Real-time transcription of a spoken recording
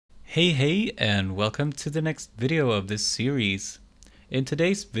Hey, and welcome to the next video of this series. In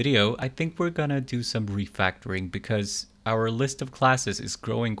today's video, I think we're gonna do some refactoring because our list of classes is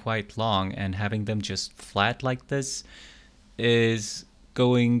growing quite long, and having them just flat like this is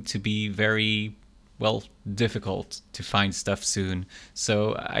going to be very, well, difficult to find stuff soon.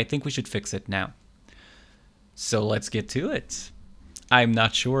 So I think we should fix it now. So let's get to it. I'm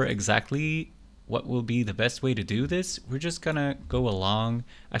not sure exactly what will be the best way to do this. We're just gonna go along.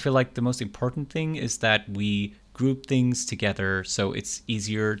 I feel like the most important thing is that we group things together so it's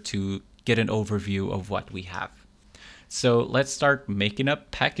easier to get an overview of what we have. So let's start making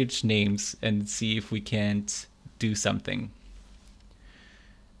up package names and see if we can't do something.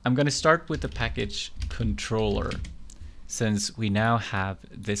 I'm gonna start with the package controller, since we now have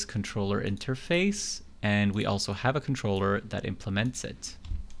this controller interface and we also have a controller that implements it.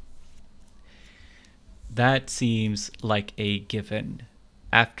 That seems like a given.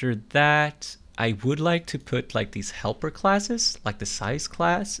 After that, I would like to put like these helper classes, like the size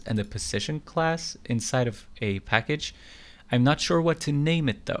class and the position class inside of a package. I'm not sure what to name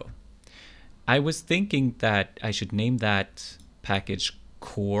it though. I was thinking that I should name that package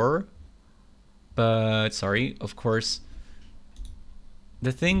core, but sorry, of course,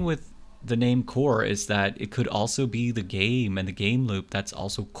 the thing with the name core is that it could also be the game and the game loop that's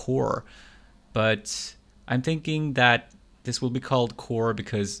also core. But I'm thinking that this will be called core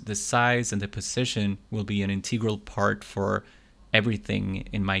because the size and the position will be an integral part for everything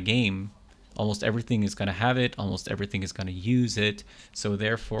in my game. Almost everything is going to have it, almost everything is going to use it. So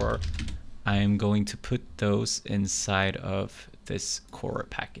therefore, I'm going to put those inside of this core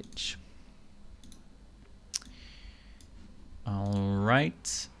package. All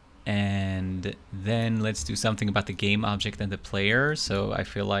right. And then let's do something about the game object and the player. So I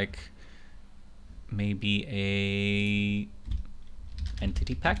feel like maybe a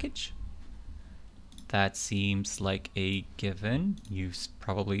entity package. That seems like a given. You've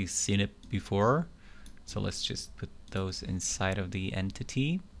probably seen it before. So let's just put those inside of the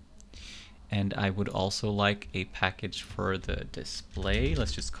entity. And I would also like a package for the display.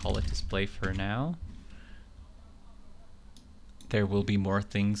 Let's just call it display for now. There will be more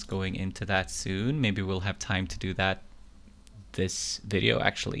things going into that soon. Maybe we'll have time to do that this video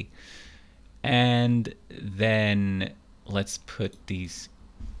actually. And then let's put these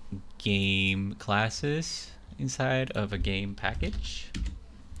game classes inside of a game package.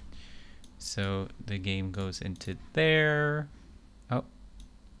 So the game goes into there. Oh,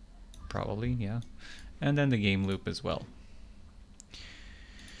 probably, yeah. And then the game loop as well.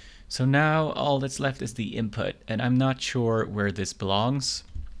 So now all that's left is the input, and I'm not sure where this belongs.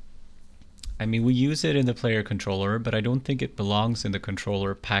 I mean, we use it in the player controller, but I don't think it belongs in the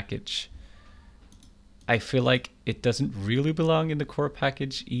controller package. I feel like it doesn't really belong in the core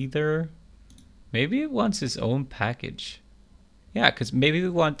package either. Maybe it wants its own package. Yeah, because maybe we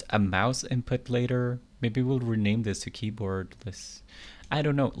want a mouse input later. Maybe we'll rename this to keyboardless. I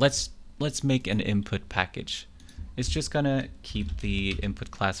don't know. Let's make an input package. It's just gonna keep the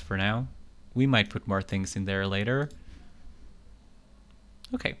input class for now. We might put more things in there later.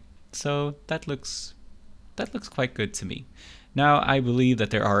 Okay, so that looks quite good to me. Now I believe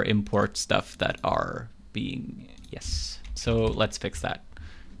that there are import stuff that are being, yes. So let's fix that.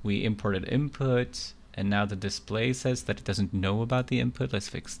 We imported input, and now the display says that it doesn't know about the input. Let's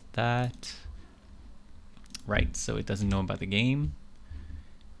fix that. Right, so it doesn't know about the game.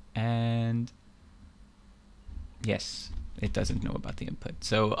 And yes, it doesn't know about the input.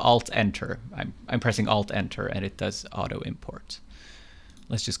 So Alt-Enter. I'm pressing Alt-Enter, and it does auto-import.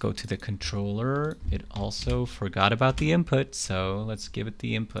 Let's just go to the controller. It also forgot about the input, so let's give it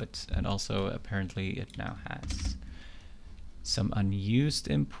the input. And also, apparently, it now has some unused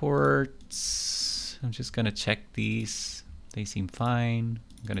imports. I'm just gonna check these. They seem fine.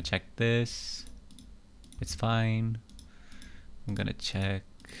 I'm gonna check this. It's fine. I'm gonna check.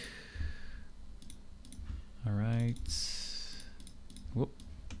 All right. Whoop.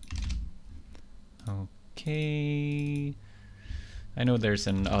 Okay. I know there's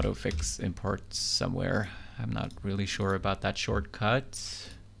an autofix import somewhere. I'm not really sure about that shortcut.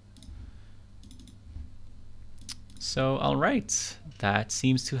 So, all right, that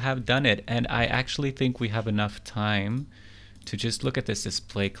seems to have done it. And I actually think we have enough time to just look at this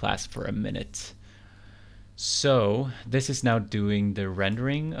display class for a minute. So this is now doing the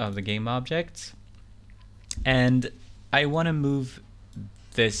rendering of the game object. And I want to move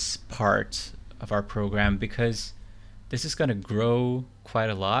this part of our program because this is going to grow quite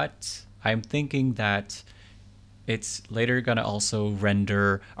a lot. I'm thinking that It's later gonna also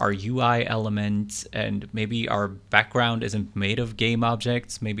render our UI elements, and maybe our background isn't made of game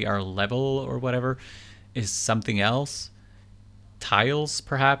objects. Maybe our level or whatever is something else. Tiles,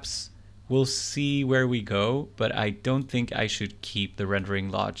 perhaps. We'll see where we go, but I don't think I should keep the rendering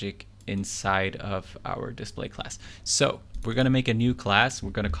logic inside of our display class. So we're gonna make a new class.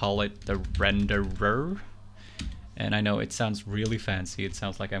 We're gonna call it the renderer. And I know it sounds really fancy. It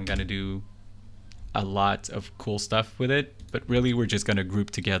sounds like I'm gonna do a lot of cool stuff with it, but really we're just gonna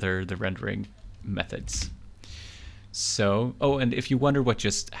group together the rendering methods. So, oh, and if you wonder what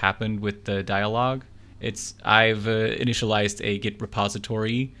just happened with the dialog, I've initialized a Git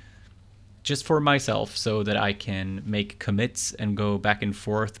repository just for myself so that I can make commits and go back and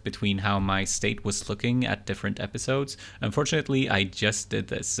forth between how my state was looking at different episodes. Unfortunately, I just did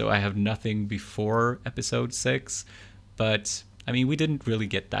this, so I have nothing before episode 6, but I mean, we didn't really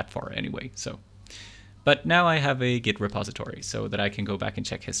get that far anyway, so. But now I have a Git repository so that I can go back and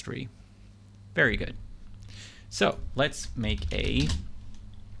check history. Very good. So let's make a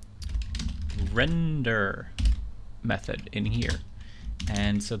render method in here.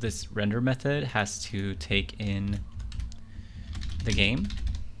 And so this render method has to take in the game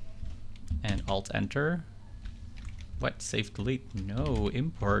and alt enter. What? Save delete? No,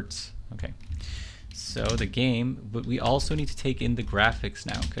 import. Okay. So the game, but we also need to take in the graphics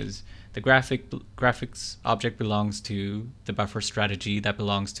now, because the graphics object belongs to the buffer strategy that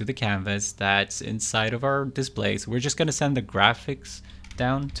belongs to the canvas that's inside of our display. So we're just going to send the graphics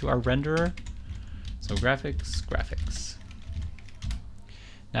down to our renderer. So graphics.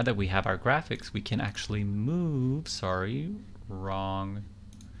 Now that we have our graphics, we can actually move, sorry, wrong.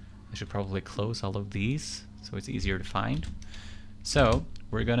 I should probably close all of these so it's easier to find. So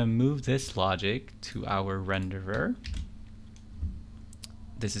we're gonna move this logic to our renderer.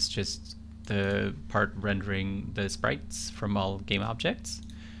 This is just the part rendering the sprites from all game objects.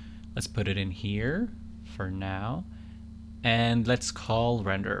 Let's put it in here for now. And let's call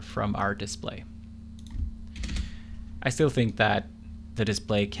render from our display. I still think that the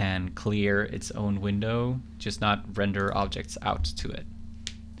display can clear its own window, just not render objects out to it.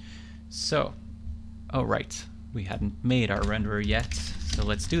 So, oh right, we hadn't made our renderer yet, so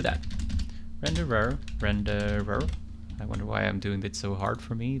let's do that. Renderer. I wonder why I'm doing it so hard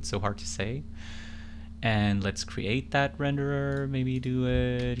for me. It's so hard to say. And let's create that renderer. Maybe do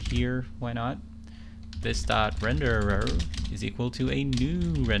it here. Why not? This dot renderer is equal to a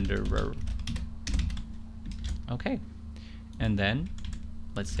new renderer. Okay. And then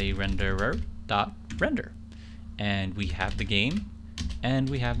let's say renderer dot render. And we have the game and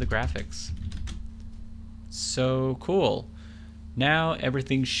we have the graphics. So cool. Now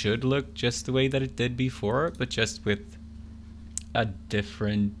everything should look just the way that it did before, but just with a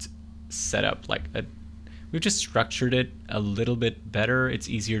different setup. We've just structured it a little bit better. It's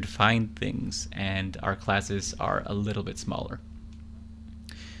easier to find things, and our classes are a little bit smaller.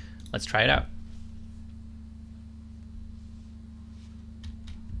 Let's try it out.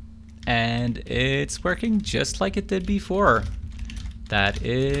 And it's working just like it did before. That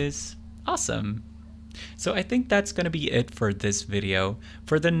is awesome. So I think that's going to be it for this video.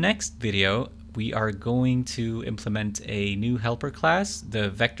 For the next video, we are going to implement a new helper class, the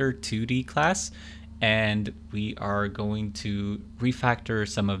Vector2D class, and we are going to refactor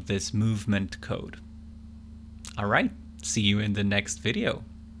some of this movement code. All right, see you in the next video.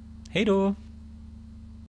 Hej då!